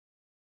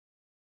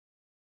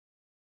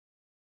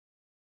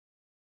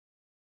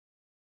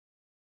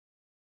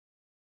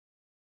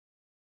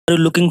Are you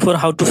looking for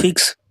how to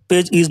fix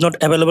page is not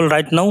available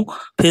right now?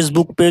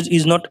 Facebook page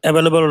is not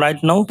available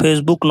right now.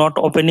 Facebook not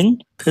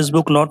opening.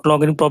 Facebook not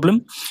login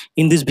problem.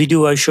 In this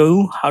video, I show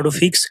you how to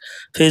fix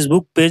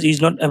Facebook page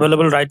is not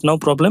available right now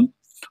problem.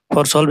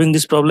 For solving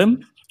this problem,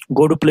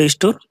 go to Play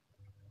Store,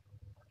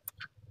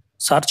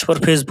 search for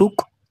Facebook,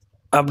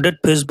 update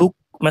Facebook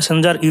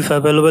Messenger if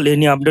available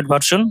any update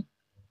version.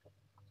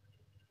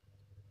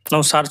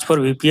 Now search for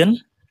VPN.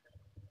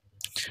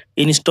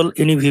 Install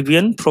any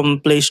VPN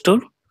from Play Store.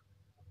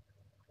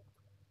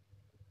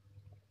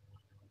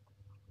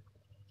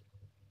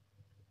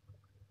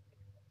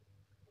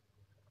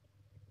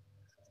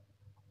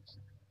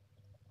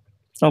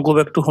 Now go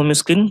back to home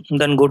screen,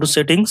 then go to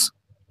settings,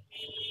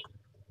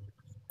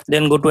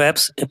 then go to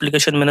apps,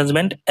 application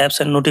management,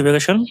 apps and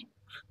notification,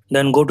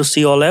 then go to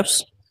see all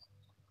apps.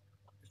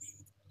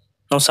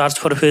 Now search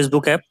for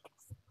Facebook app.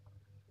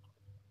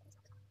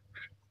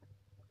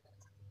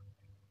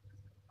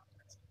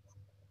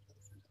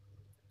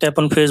 Tap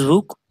on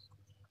Facebook,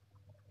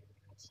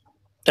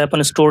 tap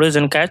on storage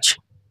and cache,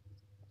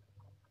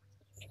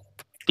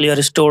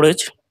 clear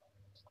storage,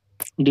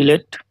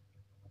 delete,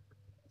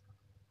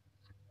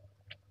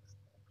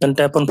 then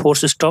tap on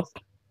force stop.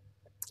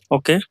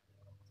 Okay.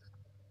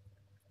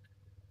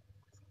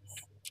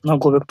 Now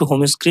go back to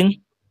home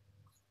screen.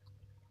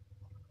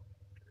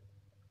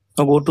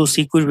 Now go to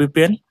secure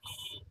VPN,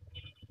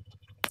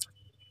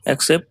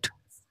 accept.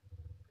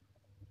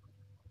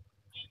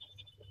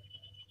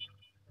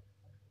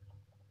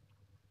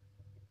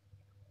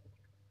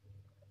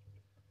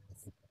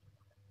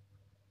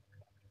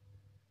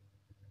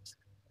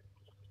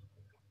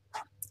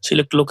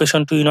 Select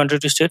location to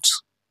United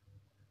States.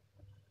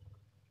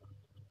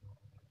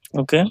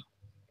 Okay.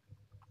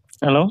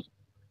 Hello.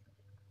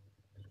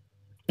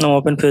 Now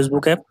open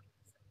Facebook app.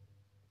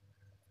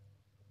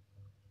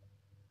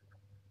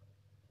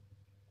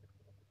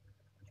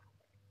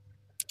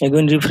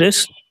 Again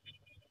refresh.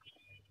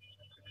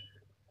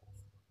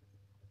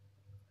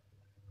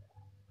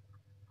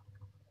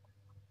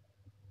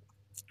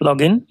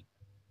 Login.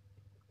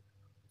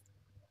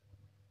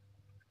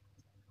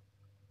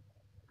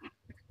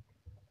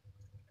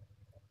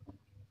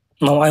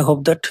 Now I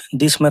hope that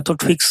this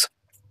method fix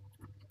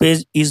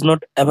page is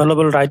not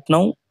available right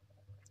now.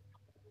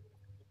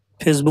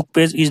 Facebook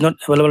page is not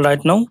available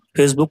right now.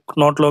 Facebook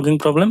not logging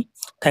problem.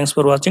 Thanks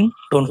for watching.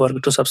 Don't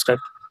forget to subscribe.